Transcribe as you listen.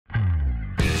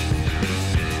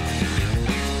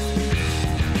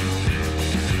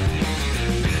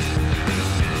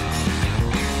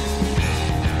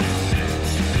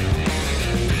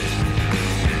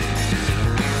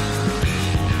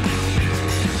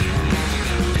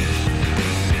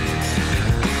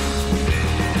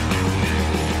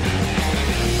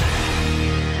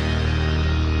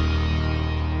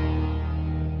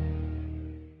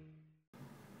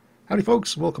Howdy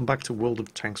folks, welcome back to World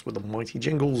of Tanks with the Mighty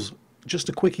Jingles. Just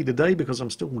a quickie today because I'm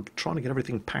still trying to get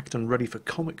everything packed and ready for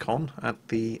Comic-Con at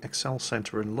the Excel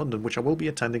Centre in London, which I will be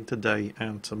attending today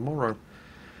and tomorrow.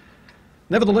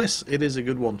 Nevertheless, it is a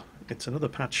good one. It's another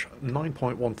patch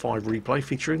 9.15 replay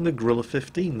featuring the Grille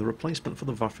 15, the replacement for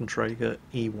the Waffenträger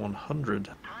E100.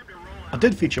 I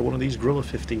did feature one of these Grille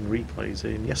 15 replays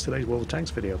in yesterday's World of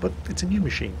Tanks video, but it's a new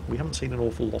machine. We haven't seen an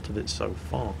awful lot of it so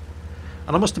far.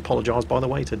 And I must apologise, by the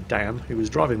way, to Dan, who was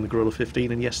driving the Grille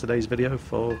 15 in yesterday's video,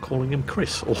 for calling him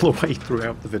Chris all the way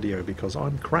throughout the video, because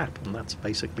I'm crap, and that's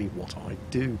basically what I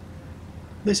do.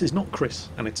 This is not Chris,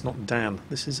 and it's not Dan.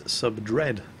 This is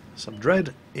Subdread.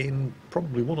 Subdread in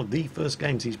probably one of the first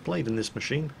games he's played in this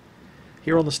machine,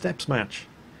 here on the Steps match.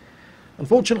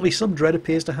 Unfortunately, Subdread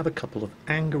appears to have a couple of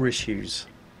anger issues.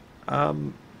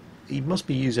 He must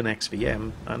be using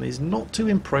XVM and is not too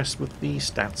impressed with the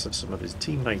stats of some of his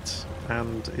teammates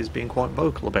and is being quite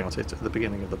vocal about it at the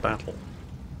beginning of the battle.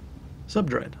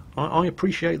 Subdread, I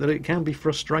appreciate that it can be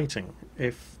frustrating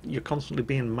if you're constantly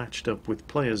being matched up with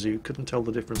players who couldn't tell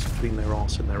the difference between their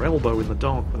arse and their elbow in the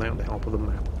dark without the help of a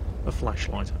map, a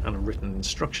flashlight and written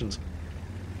instructions.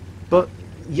 But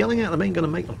yelling at them ain't going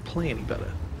to make them play any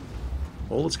better.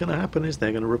 All that's going to happen is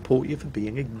they're going to report you for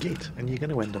being a git, and you're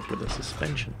going to end up with a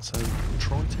suspension, so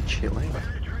try to chill out.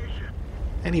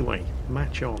 Anyway,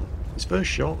 match on. His first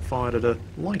shot fired at a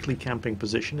likely camping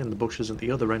position in the bushes at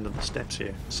the other end of the steps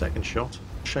here. Second shot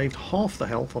shaved half the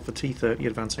health off a T-30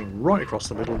 advancing right across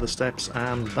the middle of the steps,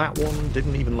 and that one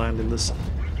didn't even land in the...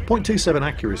 0.27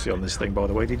 accuracy on this thing, by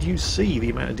the way. Did you see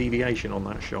the amount of deviation on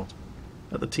that shot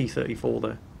at the T-34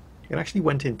 there? It actually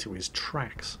went into his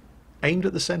tracks. Aimed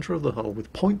at the centre of the hull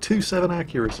with 0.27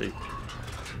 accuracy.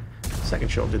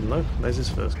 Second shot didn't though. There's his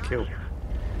first kill.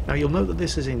 Now you'll note that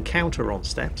this is in counter on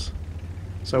steps.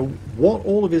 So what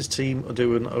all of his team are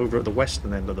doing over at the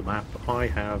western end of the map, I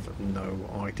have no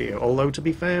idea. Although to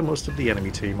be fair, most of the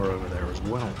enemy team are over there as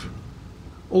well.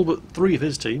 All but 3 of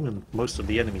his team and most of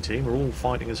the enemy team are all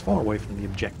fighting as far away from the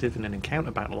objective in an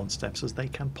encounter battle on steps as they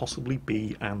can possibly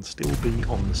be and still be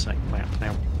on the same map.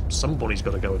 Now, somebody's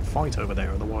got to go and fight over there,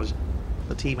 otherwise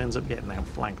the team ends up getting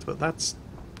outflanked, but that's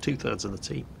 2/3 of the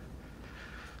team.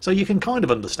 So you can kind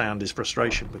of understand his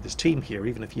frustration with his team here,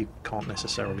 even if you can't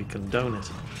necessarily condone it.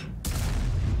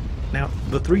 Now,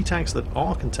 the 3 tanks that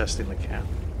are contesting the cap,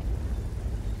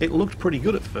 it looked pretty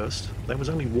good at first. There was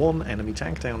only 1 enemy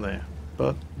tank down there.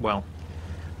 But, well,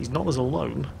 he's not as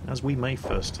alone as we may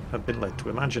first have been led to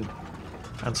imagine.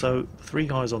 And so, the 3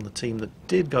 guys on the team that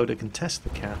did go to contest the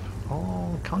cap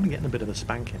are kind of getting a bit of a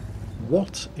spanking.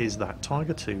 What is that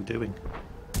Tiger II doing?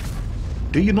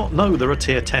 Do you not know there are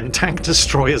tier 10 tank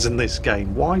destroyers in this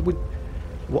game? Why would...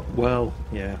 What? Well,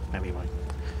 yeah, anyway.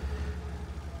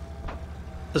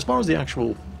 As far as the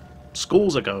actual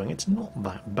scores are going, it's not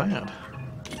that bad.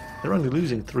 They're only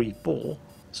losing 3-4.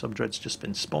 Subdread's just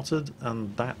been spotted,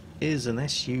 and that is an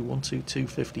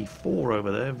SU-12254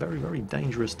 over there. Very, very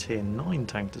dangerous tier 9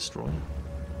 tank destroyer.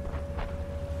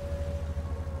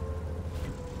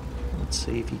 Let's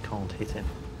see if he can't hit him.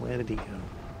 Where did he go?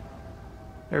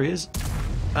 There he is.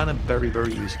 And a very,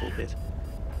 very useful hit.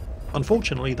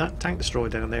 Unfortunately, that tank destroyer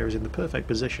down there is in the perfect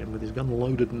position with his gun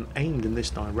loaded and aimed in this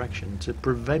direction to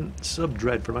prevent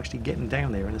Subdread from actually getting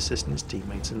down there and assisting his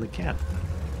teammates in the cap.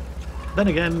 Then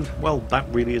again, well, that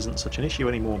really isn't such an issue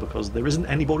anymore because there isn't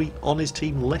anybody on his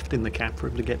team left in the cap for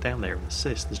him to get down there and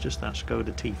assist. There's just that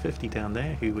Skoda T50 down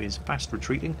there who is fast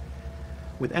retreating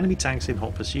with enemy tanks in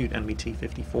hot pursuit. Enemy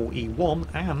T54E1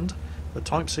 and the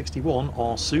Type 61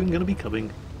 are soon going to be coming.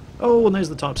 Oh, and there's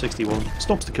the Type 61.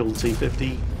 Stops to kill the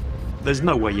T50. There's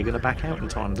no way you're going to back out in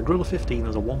time. The Grille 15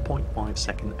 has a 1.5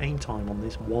 second aim time on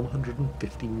this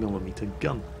 150mm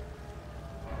gun.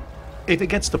 If it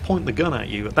gets to point the gun at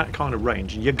you at that kind of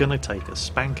range, you're going to take a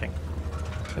spanking.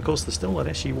 Of course, there's still that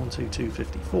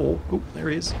SU-12254. Oh, there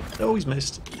he is. Oh, he's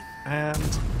missed.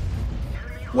 And,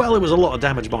 well, it was a lot of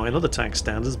damage by another tank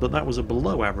standards, but that was a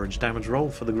below average damage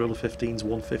roll for the Grille 15's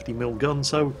 150mm gun,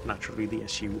 so naturally the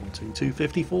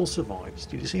SU-12254 survives.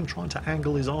 Did you see him trying to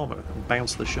angle his armour and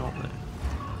bounce the shot there?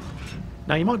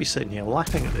 Now, you might be sitting here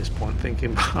laughing at this point,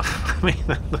 thinking, I mean,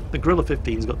 the Grille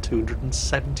 15's got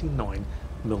 279mm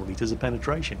of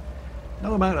penetration.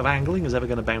 No amount of angling is ever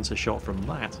going to bounce a shot from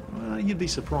that. You'd be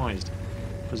surprised,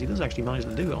 because he does actually manage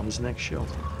to do it on his next shot.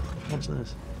 What's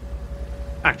this?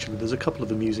 Actually, there's a couple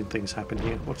of amusing things happen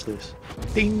here. What's this?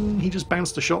 Ding! He just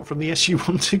bounced a shot from the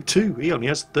SU-122. He only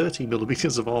has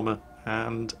 30mm of armour,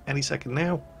 and any second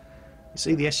now, you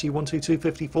see the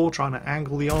SU-12254 trying to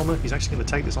angle the armour. He's actually going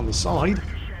to take this on the side,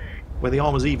 where the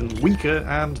armour's even weaker,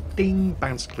 and ding!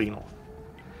 Bounced clean off.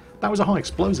 That was a high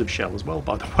explosive shell as well,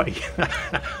 by the way.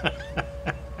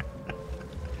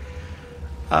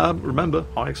 Remember,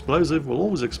 high explosive will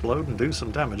always explode and do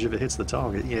some damage if it hits the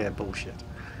target. Yeah, bullshit.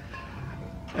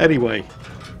 Anyway,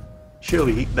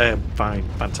 surely they're fine,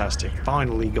 fantastic.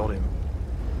 Finally got him.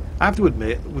 I have to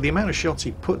admit, with the amount of shots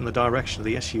he put in the direction of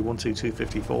the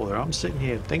SU-122-254 there, I'm sitting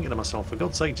here thinking to myself, for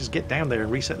God's sake, just get down there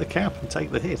and reset the cap and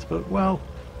take the hit. But, well,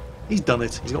 he's done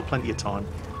it. He's got plenty of time.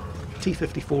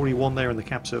 T-54 he won there in the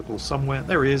cap circle somewhere.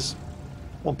 There he is.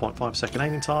 1.5 second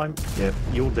aiming time. Yep,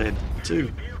 you're dead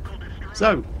too.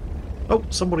 So, oh,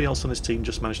 somebody else on his team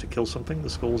just managed to kill something. The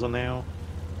scores are now,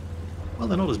 well,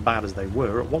 they're not as bad as they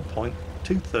were. At one point,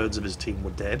 2/3 of his team were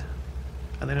dead,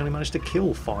 and they only managed to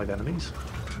kill 5 enemies.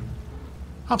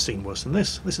 I've seen worse than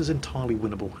this. This is entirely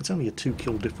winnable. It's only a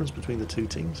 2-kill difference between the two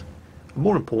teams. And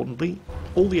more importantly,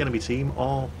 all the enemy team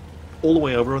are all the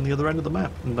way over on the other end of the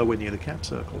map, nowhere near the cap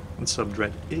circle, and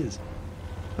Subdread is.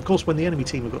 Of course, when the enemy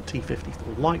team have got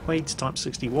T-54 lightweights, Type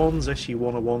 61s,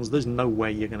 SU-101s, there's no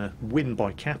way you're going to win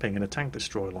by capping in a tank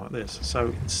destroyer like this.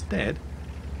 So instead,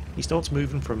 he starts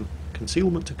moving from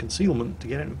concealment to concealment to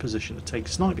get in a position to take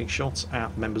sniping shots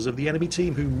at members of the enemy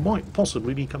team who might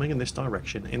possibly be coming in this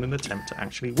direction in an attempt to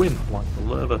actually win, like the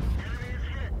Lurver.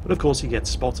 But of course he gets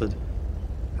spotted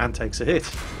and takes a hit.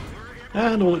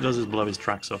 And all it does is blow his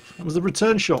tracks off. It was the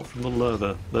return shot from the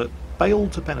Lurver that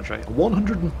failed to penetrate. A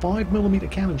 105mm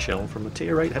cannon shell from a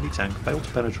Tier 8 heavy tank failed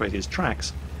to penetrate his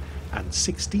tracks, and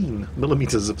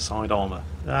 16mm of side armour.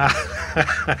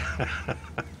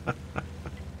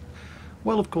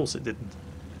 Well, of course it didn't.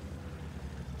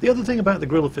 The other thing about the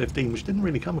Grille 15, which didn't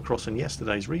really come across in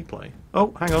yesterday's replay...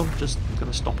 Oh, hang on, just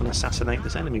going to stop and assassinate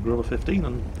this enemy Grille 15,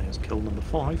 and there's kill number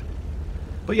 5.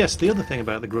 But yes, the other thing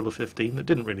about the Grille 15 that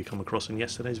didn't really come across in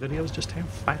yesterday's video is just how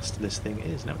fast this thing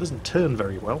is. Now, it doesn't turn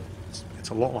very well. It's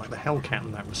a lot like the Hellcat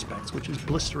in that respect, which is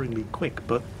blisteringly quick,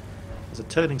 but there's a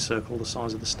turning circle the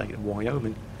size of the state of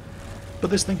Wyoming. But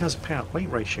this thing has a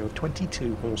power-weight ratio of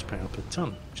 22 horsepower per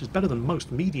ton, which is better than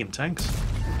most medium tanks.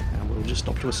 And we'll just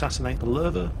stop to assassinate the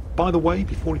Lurver. By the way,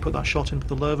 before he put that shot into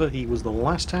the Lurver, he was the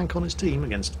last tank on his team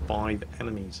against 5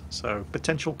 enemies. So,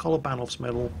 potential Kolobanov's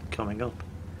medal coming up.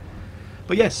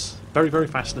 But yes, very, very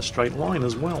fast in a straight line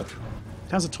as well.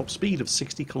 It has a top speed of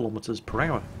 60 kilometers per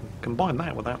hour. Combine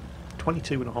that with that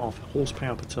 22.5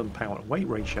 horsepower per ton power-weight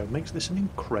ratio makes this an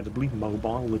incredibly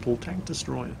mobile little tank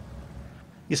destroyer.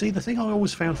 You see, the thing I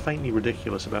always found faintly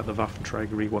ridiculous about the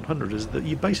Waffenträger E100 is that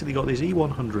you've basically got this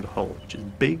E100 hull, which is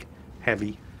big,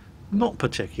 heavy, not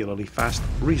particularly fast,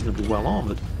 reasonably well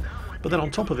armoured, but then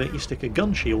on top of it you stick a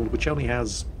gun shield which only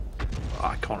has,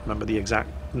 I can't remember the exact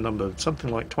number, something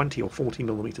like 20 or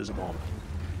 40mm of armour.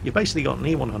 You've basically got an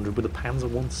E100 with a Panzer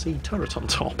 1C turret on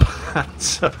top,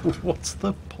 so what's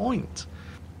the point?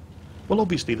 Well,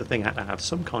 obviously the thing had to have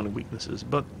some kind of weaknesses,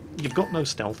 but you've got no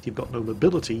stealth, you've got no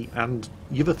mobility, and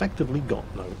you've effectively got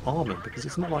no armour, because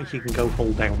it's not like you can go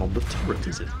hold down on the turret,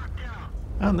 is it?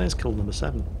 And there's kill number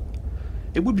 7.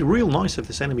 It would be real nice if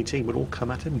this enemy team would all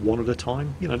come at him one at a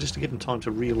time, you know, just to give him time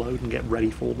to reload and get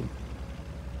ready for them.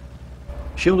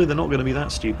 Surely they're not going to be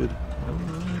that stupid. Well,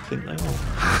 I think they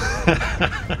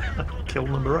are. Kill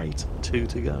number 8, 2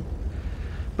 to go.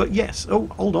 But yes, oh,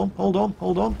 hold on.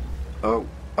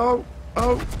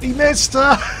 Oh, he missed!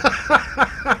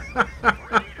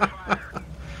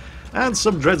 And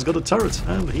Subdread's got a turret,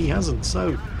 and he hasn't,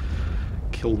 so...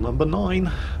 Kill number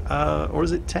 9, or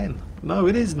is it 10? No,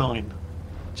 it is 9.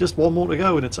 Just one more to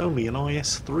go, and it's only an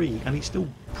IS-3, and he still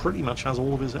pretty much has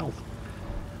all of his health.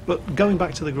 But going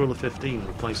back to the Grille 15,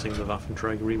 replacing the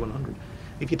Waffenträger E100,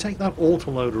 if you take that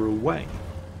autoloader away,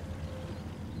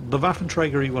 the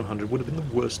Waffenträger E100 would have been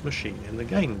the worst machine in the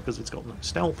game, because it's got no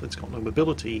stealth, it's got no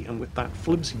mobility, and with that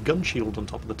flimsy gun shield on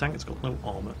top of the tank, it's got no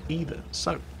armour either.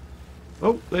 So,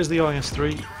 oh, there's the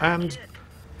IS-3, and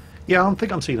yeah, I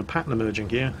think I'm seeing a pattern emerging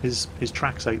here. His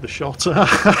tracks ate the shot.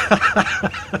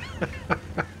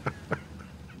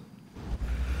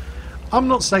 I'm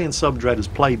not saying Subdread has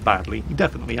played badly, he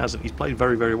definitely hasn't, he's played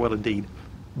very, very well indeed,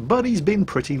 but he's been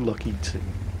pretty lucky too.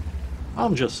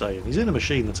 I'm just saying, he's in a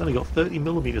machine that's only got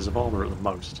 30mm of armour at the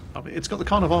most. I mean, it's got the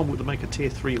kind of armour that would make a Tier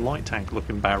 3 light tank look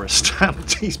embarrassed,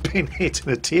 and he's been hit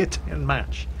in a Tier 10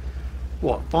 match.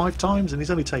 What, 5 times? And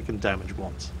he's only taken damage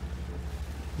once.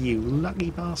 You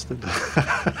lucky bastard.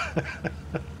 That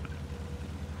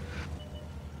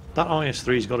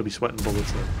IS-3's got to be sweating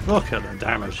bullets though. Look at the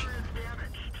damage.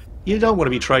 You don't want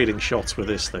to be trading shots with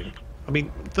this thing. I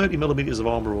mean, 30mm of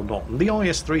armour or not, and the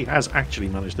IS-3 has actually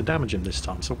managed to damage him this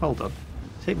time, so well done.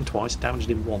 Hit him twice, damaged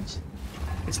him once.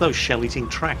 It's those shell-eating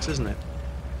tracks, isn't it?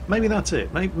 Maybe that's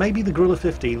it. Maybe the Grille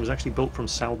 15 was actually built from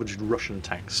salvaged Russian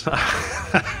tanks.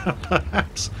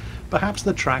 Perhaps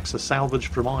the tracks are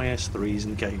salvaged from IS-3s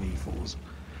and KV-4s.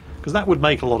 Because that would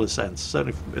make a lot of sense,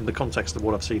 certainly in the context of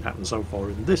what I've seen happen so far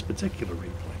in this particular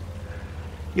replay.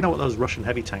 You know what those Russian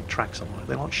heavy tank tracks are like?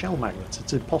 They're like shell magnets.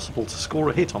 It's impossible to score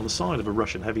a hit on the side of a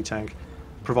Russian heavy tank,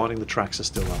 providing the tracks are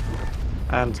still up.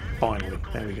 And finally,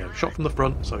 there we go. Shot from the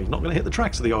front, so he's not going to hit the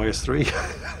tracks of the IS-3.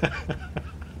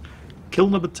 Kill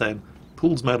number 10,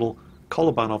 Pool's medal,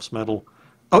 Kolobanov's medal,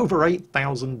 over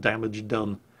 8,000 damage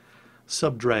done.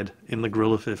 Subdread in the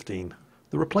Grille 15.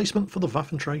 The replacement for the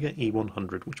Waffenträger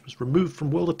E100, which was removed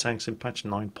from World of Tanks in patch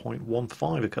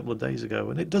 9.15 a couple of days ago,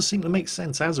 and it does seem to make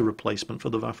sense as a replacement for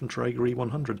the Waffenträger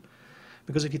E100,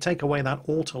 because if you take away that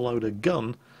autoloader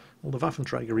gun, well, the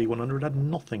Waffenträger E100 had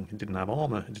nothing. It didn't have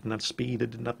armour, it didn't have speed,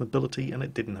 it didn't have mobility, and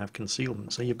it didn't have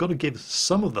concealment. So you've got to give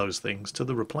some of those things to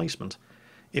the replacement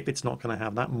if it's not going to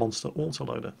have that monster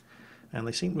autoloader. And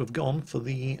they seem to have gone for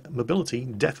the mobility,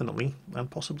 definitely, and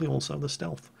possibly also the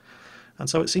stealth. And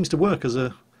so it seems to work as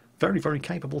a very, very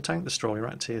capable tank destroyer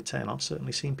at tier 10. I've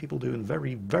certainly seen people doing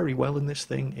very, very well in this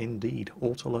thing indeed,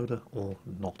 autoloader or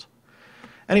not.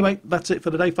 Anyway, that's it for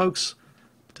today, folks.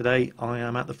 Today I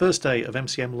am at the first day of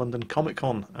MCM London Comic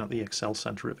Con at the Excel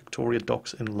Centre at Victoria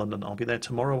Docks in London. I'll be there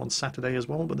tomorrow on Saturday as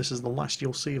well, but this is the last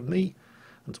you'll see of me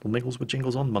until Mingles with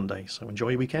Jingles on Monday. So enjoy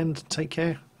your weekend, take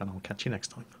care, and I'll catch you next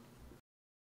time.